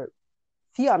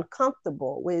feel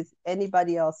uncomfortable with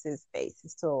anybody else's faith.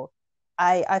 So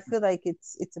I feel like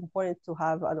it's important to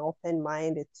have an open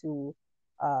mind to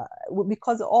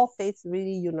because all faiths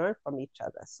really, you learn from each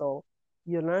other. So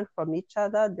you learn from each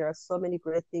other. There are so many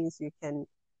great things you can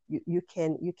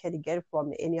get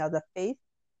from any other faith,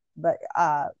 but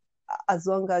as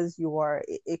long as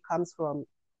it comes from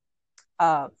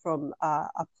a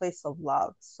place of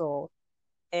love. So,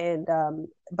 and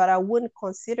but I wouldn't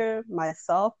consider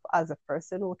myself as a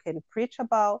person who can preach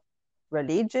about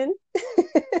religion.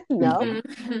 No,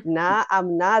 nah,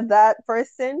 I'm not that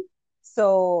person.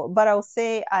 So, but I would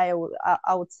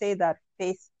say that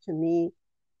faith to me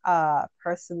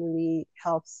personally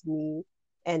helps me,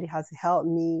 and it has helped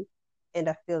me, and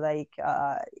I feel like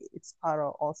it's part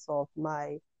of also of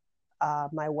my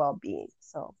well-being.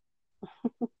 So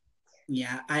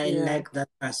Yeah, I yeah. like that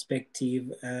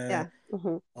perspective. Yeah.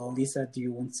 Lisa, do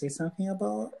you want to say something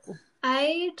about?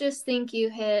 I just think you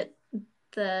hit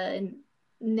the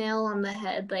nail on the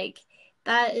head. Like,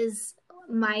 that is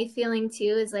my feeling too,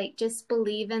 is like, just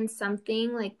believe in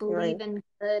something, like believe Right. in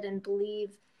good and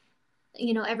believe,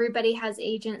 everybody has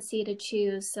agency to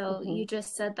choose. So you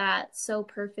just said that so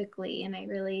perfectly, and I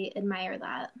really admire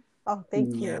that. Oh,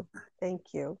 thank Yeah. you.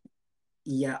 Thank you.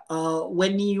 Yeah.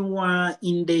 When you were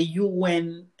in the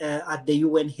UN at the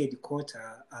UN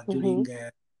headquarters during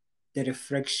the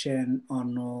reflection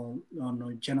on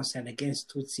genocide against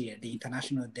Tutsi, the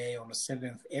International Day on the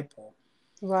 7th April.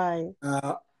 Right.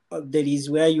 There is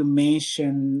where you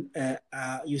mention,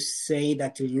 you say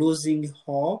that losing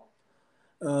hope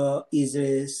is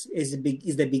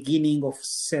the beginning of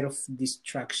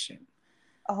self-destruction.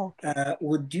 Oh, okay.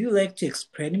 Would you like to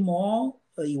explain more?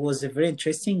 It was a very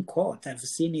interesting quote. I've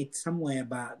seen it somewhere,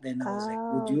 but then I was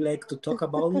like, would you like to talk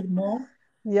about it more?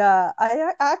 Yeah,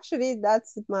 I actually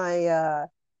that's my I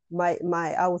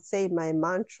would say my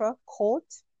mantra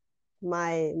quote,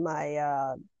 my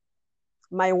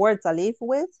words I live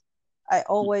with.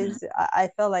 I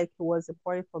felt like it was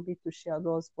important for me to share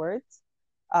those words.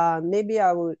 Maybe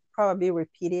I would probably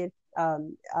repeat it.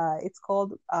 It's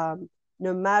called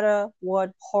no matter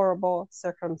what horrible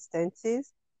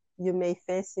circumstances you may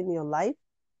face in your life,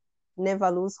 never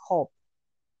lose hope.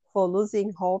 For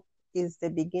losing hope is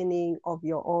the beginning of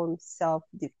your own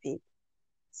self-defeat.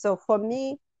 So for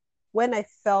me, when I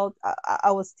felt,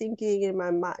 I was thinking in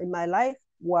my life,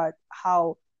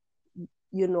 how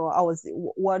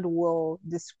what will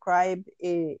describe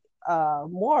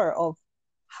more of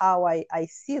how I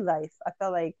see life. I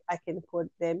felt like I can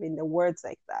put them in the words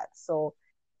like that. So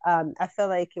I felt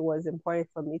like it was important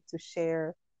for me to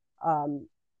share um,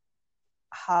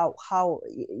 how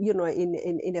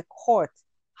in a court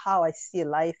how I see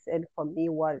life, and for me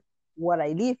what I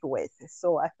live with.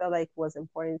 So I felt like it was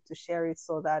important to share it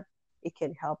so that it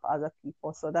can help other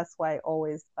people. So that's why I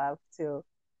always love to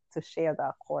share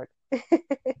that quote. I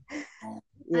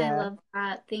Yeah. love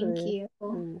that. Thank you.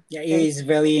 Yeah, it Thank is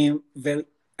very, very.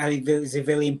 It's a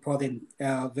very important,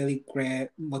 very great,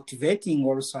 motivating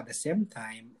also at the same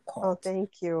time Oh, quote.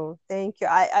 thank you. Thank you.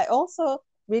 I also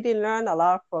really learn a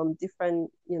lot from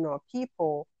different,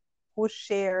 people who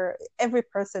share. Every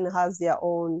person has their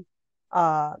own,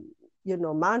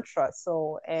 mantra.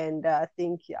 So, and I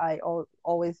think I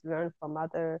always learn from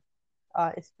other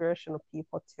inspirational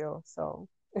people too. So,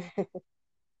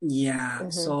 Yeah.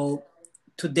 mhm, So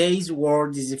today's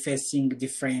world is facing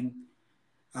different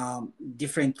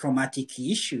traumatic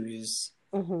issues.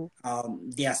 mhm,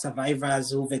 There are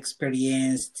survivors who've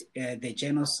experienced the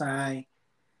genocide,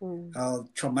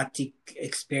 mm, traumatic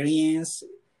experience.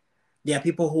 There are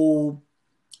people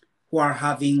who are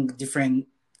having different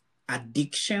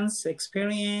addictions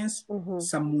experience. mhm,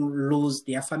 Some lose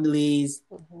their families.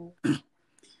 mhm,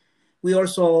 We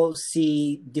also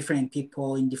see different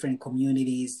people in different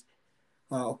communities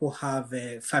who have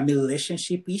family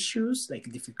relationship issues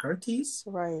like difficulties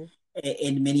right.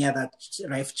 and many other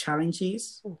life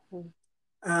challenges. Mhm,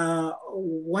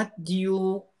 What do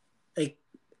you like?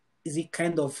 Is it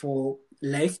kind of for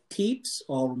life tips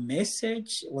or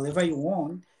message, whatever you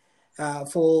want,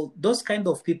 for those kind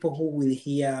of people who will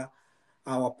hear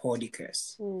our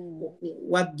podcast? mm.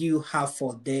 What do you have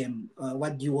for them?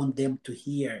 What do you want them to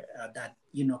hear that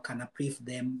can uplift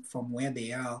them from where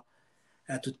they are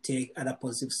to take other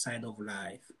positive side of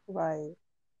life? Right.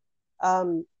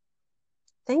 Um,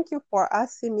 Thank you for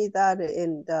asking me that,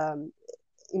 and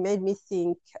it made me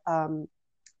think.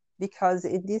 Because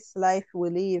in this life we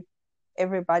live,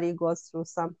 everybody goes through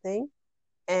something,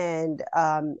 and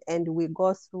we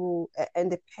go through,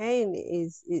 and the pain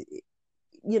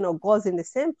goes in the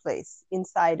same place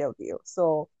inside of you.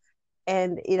 So,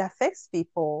 and it affects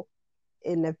people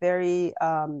in a very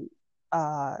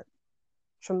uh,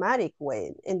 traumatic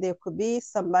way. And there could be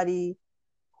somebody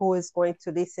who is going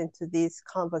to listen to this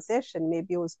conversation,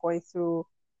 maybe who's going through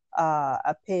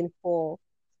a painful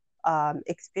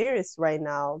experience right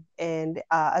now. And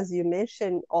as you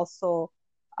mentioned, also,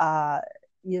 uh,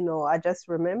 I just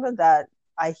remember that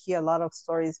I hear a lot of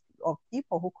stories of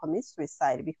people who commit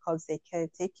suicide because they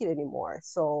can't take it anymore.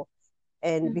 So,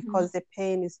 and Mm-hmm. because the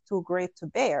pain is too great to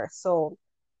bear. So,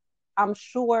 I'm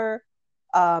sure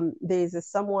there's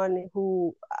someone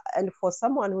who, and for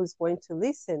someone who's going to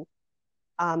listen,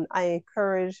 I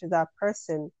encourage that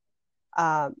person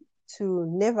um, to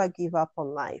never give up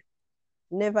on life.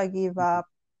 Never give up.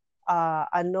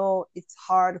 I know it's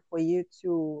hard for you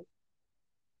to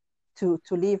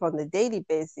live on a daily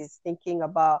basis, thinking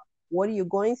about what are you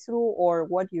going through or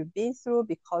what you've been through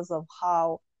because of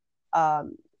how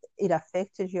um, it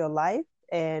affected your life.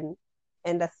 And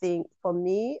I think for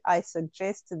me, I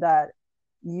suggest that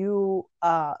you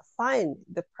find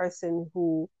the person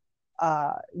who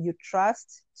you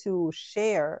trust to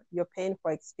share your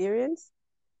painful experience,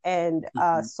 and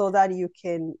Mhm. so that you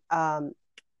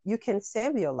can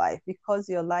save your life, because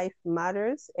your life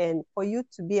matters, and for you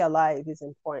to be alive is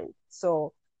important.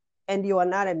 So, and you are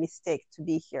not a mistake to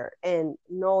be here, and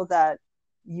know that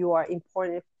you are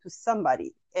important to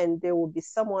somebody, and there will be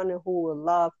someone who will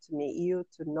love to meet you,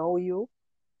 to know you,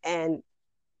 and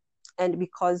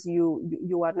because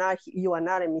you are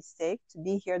not a mistake to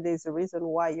be here. There's a reason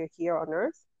why you're here on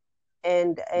earth,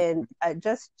 and I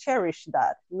just cherish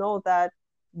that. Know that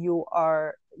you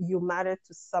matter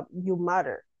to some. You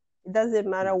matter. It doesn't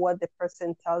matter what the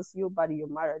person tells you, but you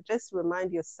matter. Just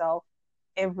remind yourself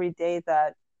every day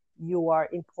that you are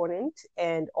important,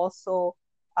 and also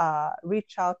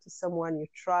reach out to someone you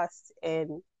trust,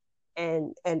 and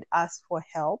ask for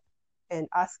help. And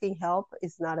asking help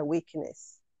is not a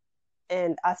weakness.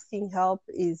 And asking help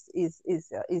is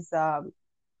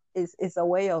a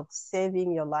way of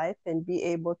saving your life, and be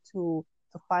able to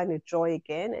find a joy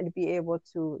again, and be able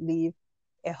to live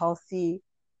a healthy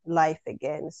life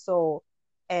again. So,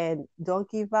 and don't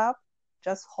give up.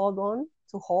 Just hold on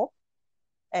to hope,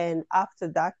 and after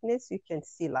darkness you can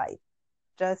see light.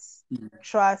 Just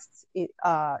trust it.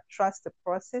 Trust the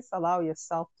process. Allow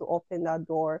yourself to open that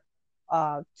door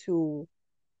to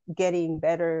getting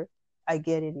better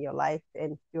again in your life,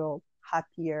 and feel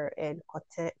happier and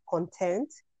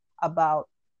content about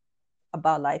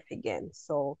life again.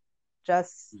 So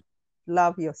just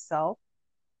love yourself.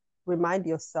 Remind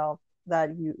yourself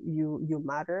that you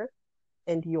matter,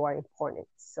 and you are important.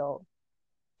 So,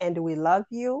 and we love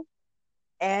you,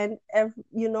 and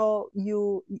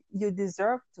you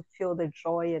deserve to feel the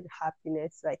joy and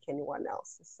happiness like anyone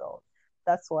else. So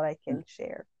that's what I can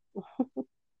share.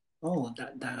 Oh,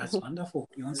 that's wonderful.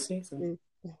 You want to say something?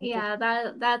 Yeah,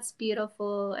 that's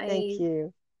beautiful. Thank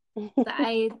you.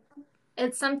 I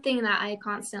it's something that I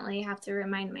constantly have to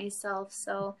remind myself.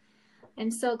 So I'm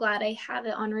so glad I have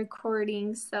it on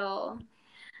recording. So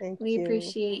we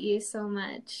appreciate you so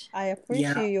much. I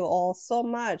appreciate you all so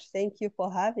much. Thank you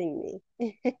for having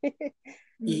me.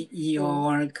 You're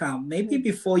welcome. Maybe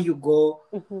before you go,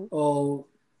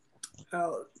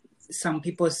 some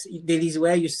people, there is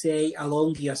where you say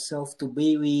allow yourself to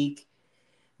be weak,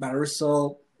 but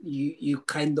also you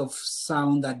kind of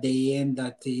sound at the end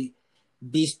that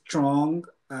be strong.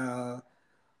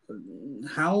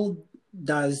 How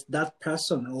does that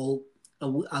person, or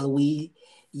are we,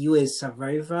 you as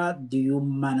survivor, do you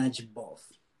manage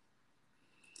both?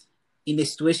 In a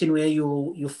situation where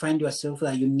you find yourself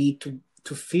that you need to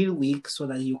feel weak so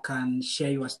that you can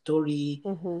share your story,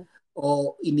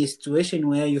 or in a situation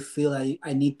where you feel like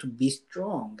I need to be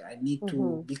strong, I need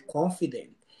to be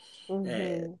confident,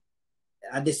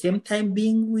 at the same time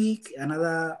being weak,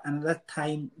 another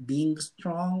time being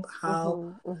strong.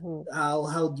 How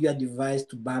do you advise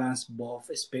to balance both,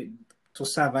 to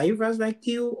survivors like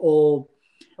you, or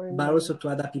but also to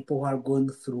other people who are going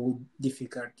through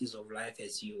difficulties of life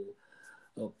as you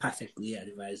perfectly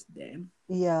advise them?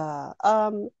 Yeah.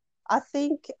 I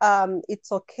think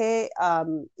it's okay.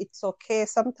 It's okay.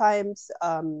 Sometimes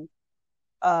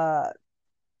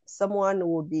someone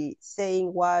will be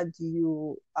saying, "Why do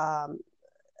you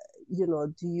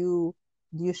do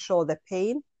you show the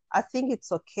pain?" I think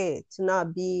it's okay to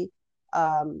not be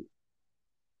to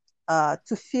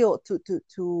feel to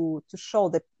show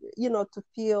the to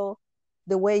feel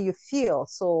the way you feel.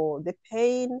 So the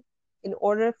pain, in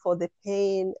order for the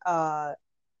pain to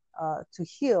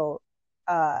heal,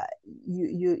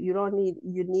 you don't need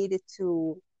you need it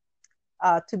to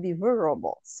be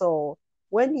vulnerable. So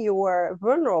when you are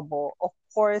vulnerable, of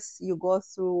course, you go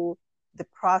through the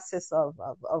process of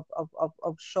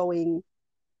showing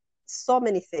so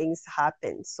many things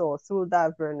happen. So through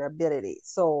that vulnerability.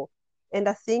 So, and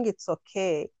I think it's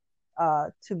okay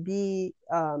to be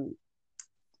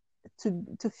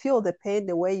to feel the pain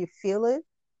the way you feel it,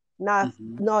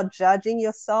 not judging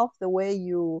yourself the way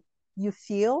you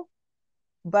feel,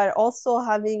 but also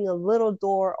having a little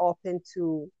door open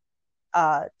to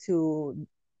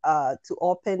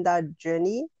open that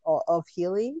journey of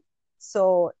healing.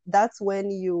 So that's when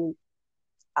you,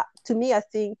 to me, I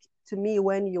think, to me,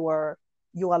 when you are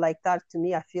like that, to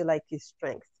me, I feel like it's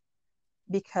strength,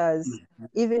 because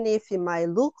even if it might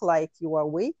look like you are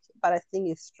weak, but I think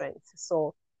it's strength.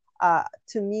 So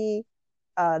to me,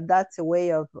 that's a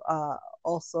way of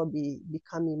also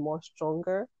becoming more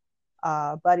stronger.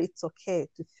 But it's okay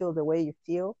to feel the way you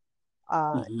feel.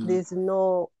 There's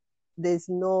no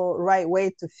right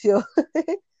way to feel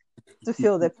to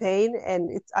feel the pain,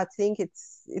 and I think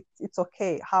it's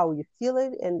okay how you feel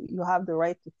it, and you have the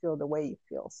right to feel the way you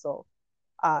feel. So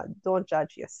don't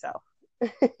judge yourself.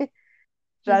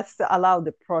 Just allow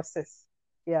the process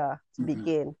to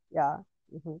begin.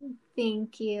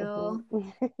 Thank you.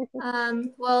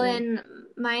 Well, in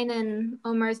mine and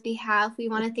Omar's behalf, we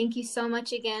want to thank you so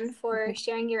much again for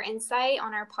sharing your insight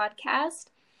on our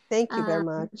podcast. Thank you very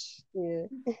much.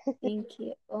 Thank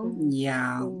you.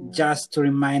 Just to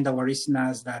remind our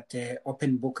listeners that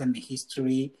Open Book and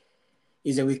History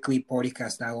is a weekly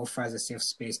podcast that offers a safe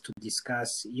space to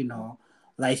discuss,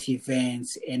 life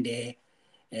events and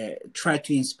try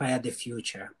to inspire the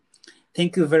future.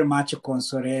 Thank you very much,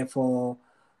 Consolee, for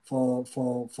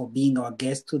being our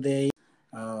guest today.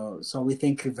 So we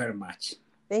thank you very much.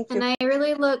 Thank you. And I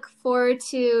really look forward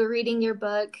to reading your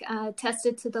book,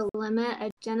 Tested to the Limit,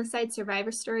 a genocide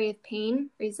survivor story of pain,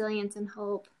 resilience, and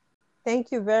hope.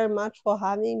 Thank you very much for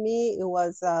having me. It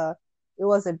was a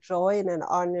joy and an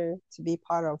honor to be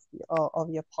part of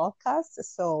your podcast.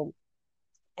 So,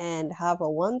 and have a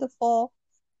wonderful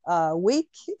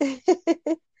week.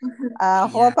 I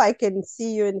hope I can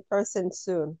see you in person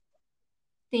soon.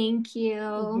 Thank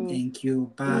you. Thank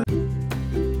you. Bye.